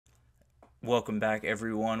Welcome back,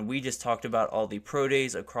 everyone. We just talked about all the pro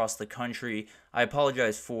days across the country. I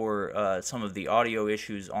apologize for some of the audio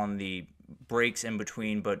issues on the breaks in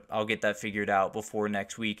between, but I'll get that figured out before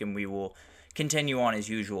next week and we will continue on as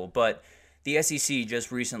usual. But the SEC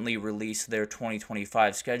just recently released their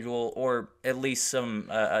 2025 schedule, or at least some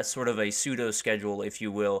sort of a pseudo schedule, if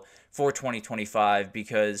you will, for 2025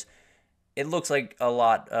 because it looks like a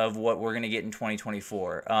lot of what we're going to get in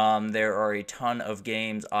 2024. There are a ton of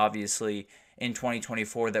games, obviously, in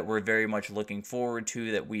 2024 that we're very much looking forward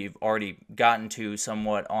to, that we've already gotten to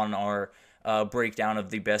somewhat on our breakdown of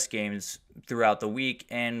the best games throughout the week.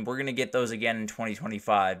 And we're going to get those again in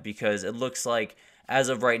 2025 because it looks like, as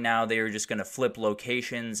of right now, they are just going to flip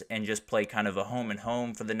locations and just play kind of a home and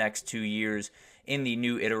home for the next 2 years in the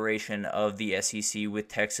new iteration of the SEC with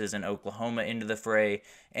Texas and Oklahoma into the fray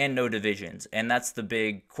and no divisions. And that's the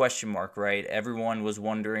big question mark, right? Everyone was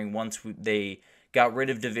wondering once they got rid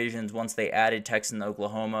of divisions, once they added Texas and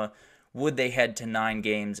Oklahoma, would they head to 9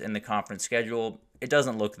 games in the conference schedule? It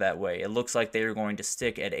doesn't look that way. It looks like they are going to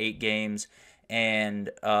stick at 8 games and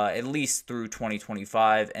at least through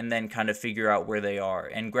 2025 and then kind of figure out where they are.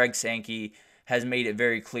 And Greg Sankey has made it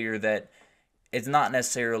very clear that it's not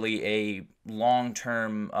necessarily a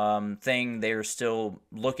long-term thing. They're still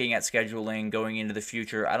looking at scheduling going into the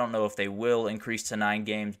future. I don't know if they will increase to 9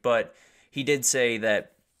 games, but he did say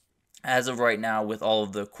that as of right now, with all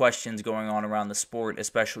of the questions going on around the sport,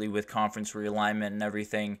 especially with conference realignment and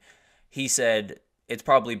everything, he said it's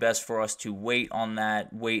probably best for us to wait on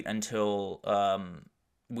that, wait until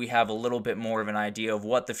we have a little bit more of an idea of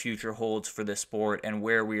what the future holds for this sport and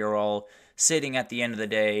where we are all sitting at the end of the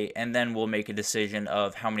day, and then we'll make a decision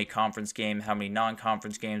of how many conference games, how many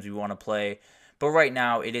non-conference games we want to play. But right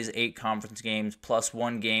now, it is 8 conference games plus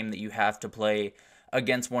 1 game that you have to play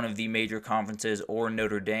against one of the major conferences or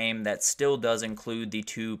Notre Dame. That still does include the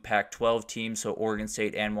 2 Pac-12 teams, so Oregon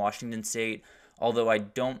State and Washington State, although I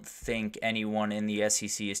don't think anyone in the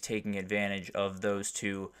SEC is taking advantage of those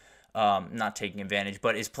two. Not taking advantage,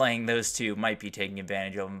 but is playing those two, might be taking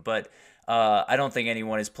advantage of them, but I don't think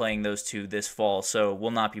anyone is playing those two this fall, so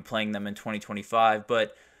we'll not be playing them in 2025,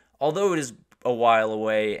 but although it is a while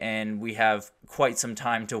away and we have quite some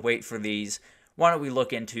time to wait for these, why don't we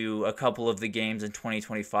look into a couple of the games in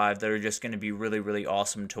 2025 that are just going to be really, really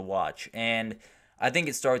awesome to watch. And I think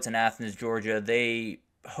it starts in Athens, Georgia. They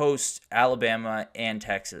host Alabama and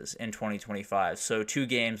Texas in 2025, so 2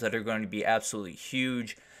 games that are going to be absolutely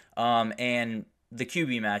huge. And the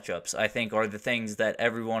QB matchups, I think, are the things that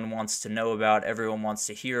everyone wants to know about, everyone wants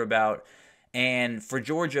to hear about. And for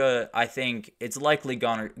Georgia, I think it's likely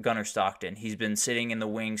Gunnar Stockton. He's been sitting in the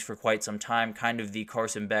wings for quite some time, kind of the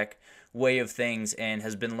Carson Beck way of things, and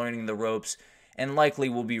has been learning the ropes, and likely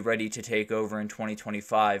will be ready to take over in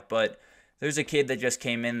 2025. But there's a kid that just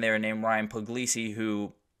came in there named Ryan Puglisi,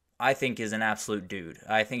 who I think is an absolute dude.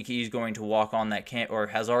 I think he's going to walk on that or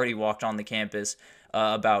has already walked on the campus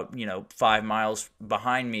about 5 miles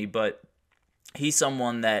behind me, but he's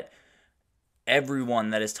someone that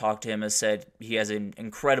everyone that has talked to him has said he has an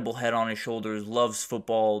incredible head on his shoulders, loves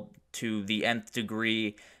football to the nth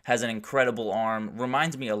degree, has an incredible arm,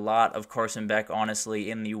 reminds me a lot of Carson Beck, honestly,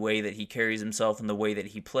 in the way that he carries himself and the way that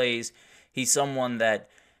he plays. He's someone that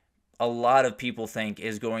a lot of people think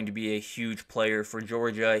is going to be a huge player for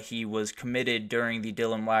Georgia. He was committed during the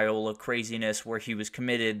Dylan Raiola craziness where he was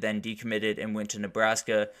committed, then decommitted, and went to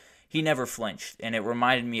Nebraska. He never flinched, and it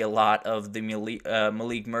reminded me a lot of the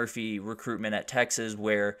Malik Murphy recruitment at Texas,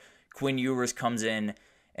 where Quinn Ewers comes in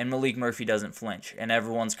and Malik Murphy doesn't flinch, and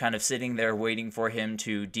everyone's kind of sitting there waiting for him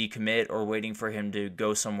to decommit or waiting for him to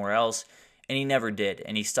go somewhere else, and he never did,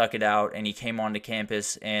 and he stuck it out, and he came onto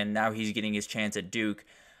campus, and now he's getting his chance at Duke.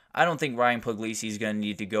 I don't think Ryan Puglisi is going to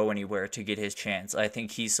need to go anywhere to get his chance. I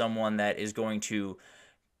think he's someone that is going to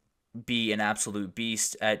be an absolute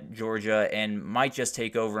beast at Georgia and might just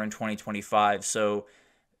take over in 2025. So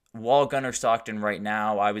while Gunnar Stockton right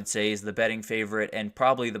now, I would say, is the betting favorite and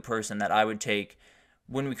probably the person that I would take,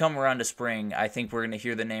 when we come around to spring, I think we're going to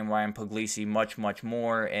hear the name Ryan Puglisi much, much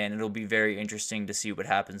more, and it'll be very interesting to see what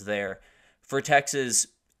happens there. For Texas,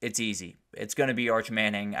 it's easy. It's going to be Arch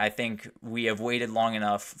Manning. I think we have waited long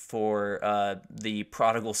enough for the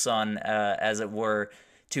prodigal son, as it were,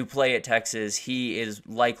 to play at Texas. He is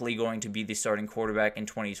likely going to be the starting quarterback in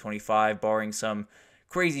 2025, barring some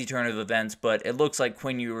crazy turn of events, but it looks like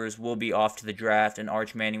Quinn Ewers will be off to the draft and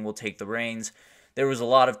Arch Manning will take the reins. There was a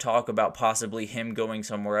lot of talk about possibly him going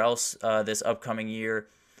somewhere else this upcoming year.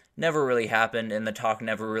 Never really happened, and the talk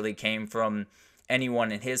never really came from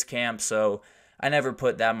anyone in his camp, so I never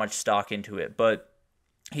put that much stock into it. But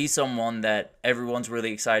he's someone that everyone's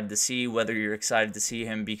really excited to see, whether you're excited to see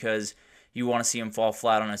him because you want to see him fall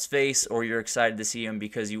flat on his face, or you're excited to see him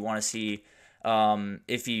because you want to see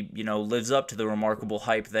if he, lives up to the remarkable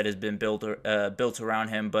hype that has been built around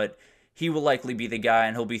him. But he will likely be the guy,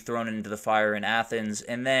 and he'll be thrown into the fire in Athens.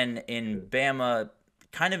 And then in Bama,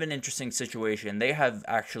 kind of an interesting situation. They have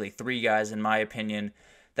actually 3 guys, in my opinion,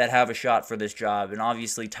 that have a shot for this job. And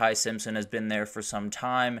obviously Ty Simpson has been there for some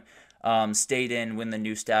time, stayed in when the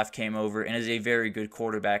new staff came over, and is a very good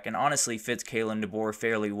quarterback, and honestly fits Kalen DeBoer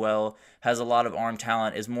fairly well, has a lot of arm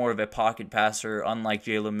talent, is more of a pocket passer, unlike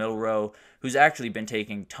Jalen Milroe, who's actually been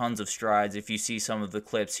taking tons of strides. If you see some of the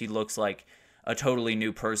clips, he looks like a totally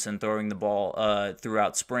new person throwing the ball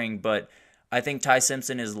throughout spring. But I think Ty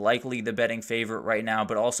Simpson is likely the betting favorite right now,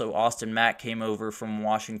 but also Austin Mack came over from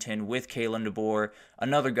Washington with Kalen DeBoer.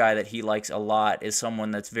 Another guy that he likes a lot is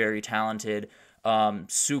someone that's very talented,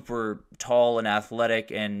 super tall and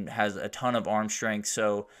athletic, and has a ton of arm strength.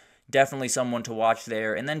 So definitely someone to watch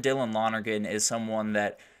there. And then Dylan Lonergan is someone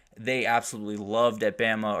that they absolutely loved at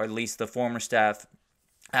Bama, or at least the former staff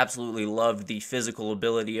absolutely loved the physical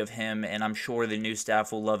ability of him, and I'm sure the new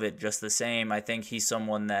staff will love it just the same. I think he's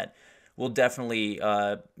someone that will definitely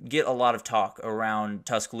get a lot of talk around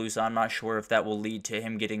Tuscaloosa. I'm not sure if that will lead to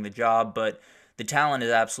him getting the job, but the talent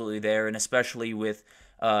is absolutely there, and especially with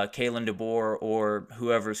Kalen DeBoer or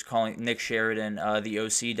whoever's calling Nick Sheridan, the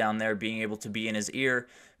OC down there, being able to be in his ear,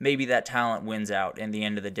 maybe that talent wins out in the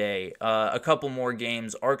end of the day. A couple more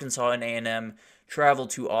games. Arkansas and A&M traveled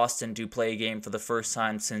to Austin to play a game for the first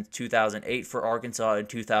time since 2008 for Arkansas and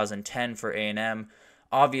 2010 for A&M.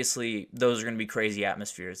 Obviously, those are going to be crazy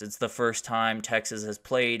atmospheres. It's the first time Texas has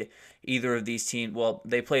played either of these teams. Well,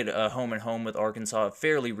 they played a home-and-home with Arkansas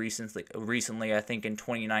fairly recently, I think in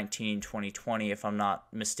 2019, 2020, if I'm not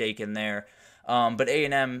mistaken there. But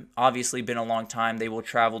A&M, obviously been a long time. They will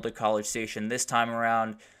travel to College Station this time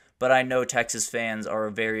around. But I know Texas fans are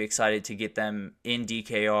very excited to get them in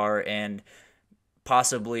DKR and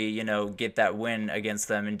possibly, get that win against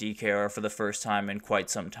them in DKR for the first time in quite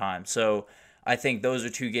some time. So I think those are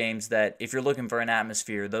 2 games that, if you're looking for an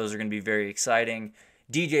atmosphere, those are going to be very exciting.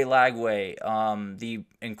 DJ Lagway, the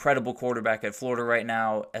incredible quarterback at Florida right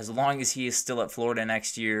now, as long as he is still at Florida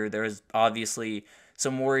next year, there's obviously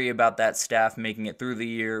some worry about that staff making it through the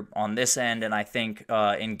year on this end, and I think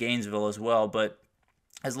in Gainesville as well. But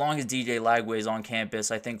as long as DJ Lagway is on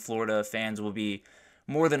campus, I think Florida fans will be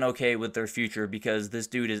more than okay with their future, because this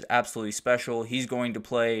dude is absolutely special. He's going to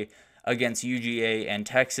play against UGA and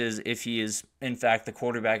Texas if he is, in fact, the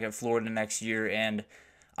quarterback at Florida next year, and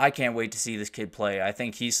I can't wait to see this kid play. I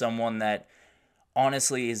think he's someone that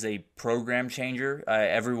honestly is a program changer.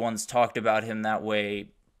 Everyone's talked about him that way.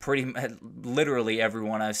 Literally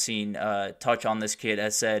everyone I've seen touch on this kid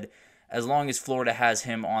has said, as long as Florida has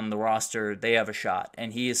him on the roster, they have a shot.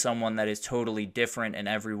 And he is someone that is totally different in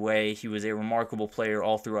every way. He was a remarkable player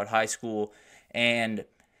all throughout high school, and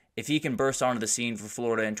if he can burst onto the scene for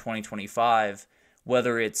Florida in 2025,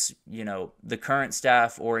 whether it's, the current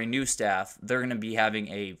staff or a new staff, they're going to be having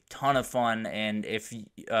a ton of fun. And if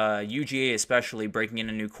UGA especially breaking in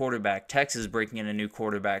a new quarterback, Texas breaking in a new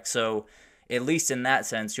quarterback, so at least in that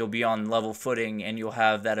sense, you'll be on level footing, and you'll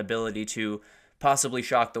have that ability to possibly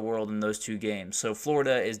shock the world in those 2 games. So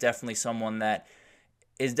Florida is definitely someone that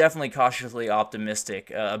is definitely cautiously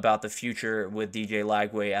optimistic about the future with DJ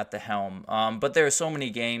Lagway at the helm. But there are so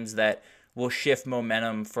many games that will shift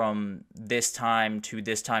momentum from this time to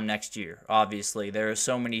this time next year. Obviously, there are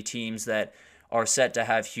so many teams that are set to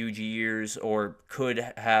have huge years, or could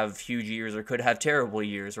have huge years, or could have terrible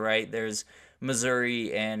years, right? There's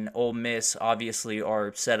Missouri and Ole Miss obviously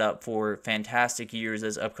are set up for fantastic years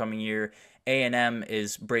this upcoming year. A&M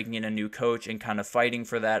is breaking in a new coach and kind of fighting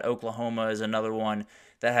for that. Oklahoma is another one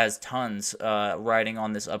that has tons riding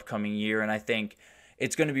on this upcoming year, and I think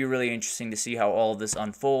it's going to be really interesting to see how all of this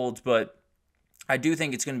unfolds, but I do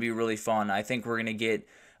think it's going to be really fun. I think we're going to get,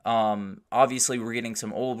 obviously we're getting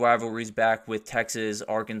some old rivalries back with Texas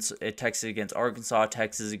against Arkansas,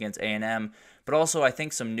 Texas against A&M, but also I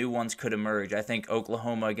think some new ones could emerge. I think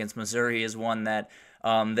Oklahoma against Missouri is one that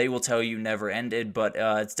they will tell you never ended, but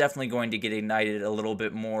it's definitely going to get ignited a little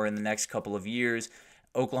bit more in the next couple of years.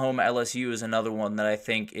 Oklahoma LSU is another one that I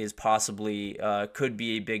think is possibly could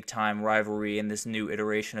be a big-time rivalry in this new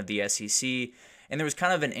iteration of the SEC. And there was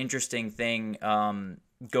kind of an interesting thing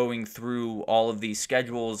going through all of these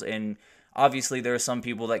schedules, and obviously there are some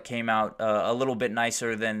people that came out a little bit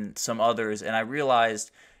nicer than some others, and I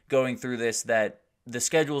realized going through this that the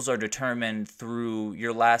schedules are determined through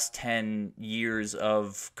your last 10 years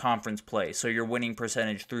of conference play, so your winning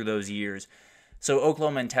percentage through those years. So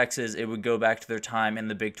Oklahoma and Texas, it would go back to their time in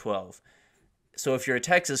the Big 12. So if you're a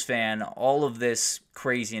Texas fan, all of this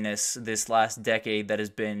craziness this last decade that has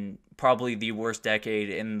been probably the worst decade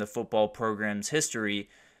in the football program's history,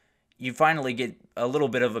 you finally get a little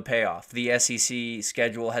bit of a payoff. The SEC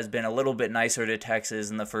schedule has been a little bit nicer to Texas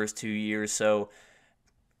in the first 2 years, so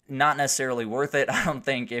not necessarily worth it, I don't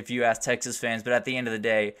think, if you ask Texas fans, but at the end of the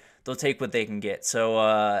day, they'll take what they can get. So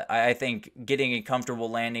I think getting a comfortable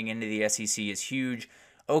landing into the SEC is huge.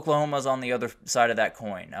 Oklahoma's on the other side of that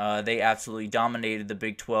coin. They absolutely dominated the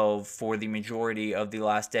Big 12 for the majority of the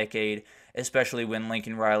last decade, especially when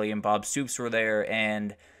Lincoln Riley and Bob Stoops were there,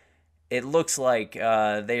 and it looks like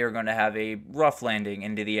they are going to have a rough landing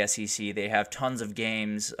into the SEC. They have tons of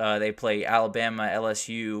games. They play Alabama,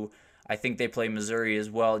 LSU. I think they play Missouri as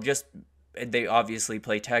well. They obviously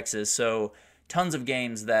play Texas. So tons of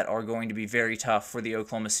games that are going to be very tough for the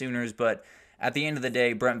Oklahoma Sooners. But at the end of the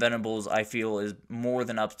day, Brent Venables, I feel, is more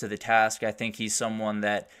than up to the task. I think he's someone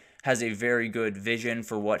that has a very good vision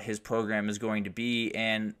for what his program is going to be.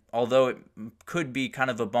 And although it could be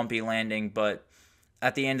kind of a bumpy landing, but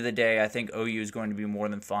at the end of the day, I think OU is going to be more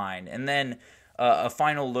than fine. And then a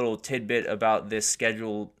final little tidbit about this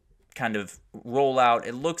schedule kind of rollout.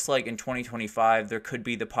 It looks like in 2025 there could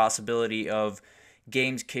be the possibility of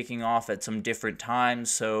games kicking off at some different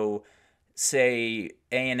times. So say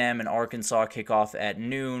A&M and Arkansas kick off at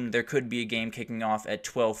noon, there could be a game kicking off at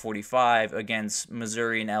 12:45 against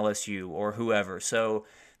Missouri and LSU or whoever. So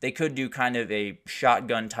they could do kind of a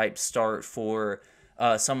shotgun type start for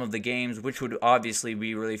some of the games, which would obviously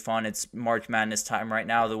be really fun. It's March Madness time right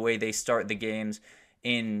now. The way they start the games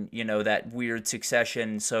in, that weird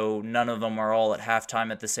succession, so none of them are all at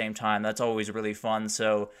halftime at the same time. That's always really fun.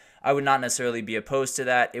 So I would not necessarily be opposed to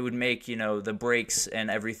that. It would make, the breaks and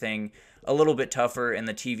everything a little bit tougher and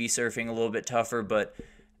the TV surfing a little bit tougher, but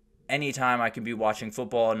anytime I can be watching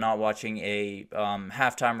football and not watching a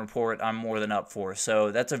halftime report, I'm more than up for.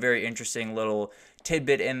 So that's a very interesting little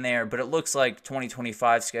tidbit in there, but it looks like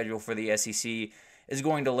 2025 schedule for the SEC is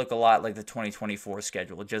going to look a lot like the 2024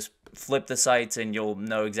 schedule. Just flip the sites and you'll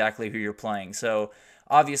know exactly who you're playing. So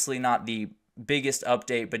obviously not the biggest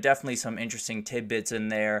update, but definitely some interesting tidbits in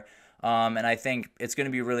there. And I think it's going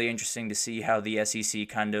to be really interesting to see how the SEC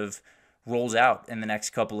kind of rolls out in the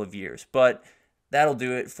next couple of years. But that'll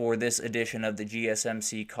do it for this edition of the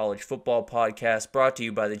GSMC College Football Podcast, brought to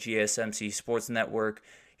you by the GSMC Sports Network.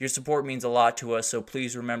 Your support means a lot to us, so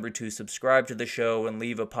please remember to subscribe to the show and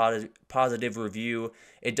leave a positive review.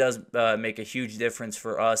 It does make a huge difference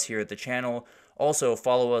for us here at the channel. Also,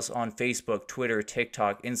 follow us on Facebook, Twitter,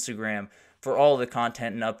 TikTok, Instagram for all the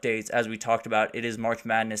content and updates. As we talked about, it is March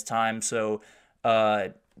Madness time, so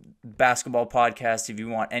basketball podcast, if you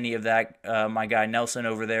want any of that, my guy Nelson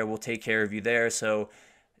over there will take care of you there. So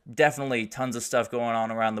definitely tons of stuff going on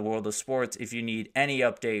around the world of sports. If you need any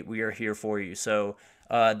update, we are here for you. So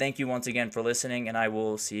thank you once again for listening, and I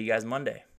will see you guys Monday.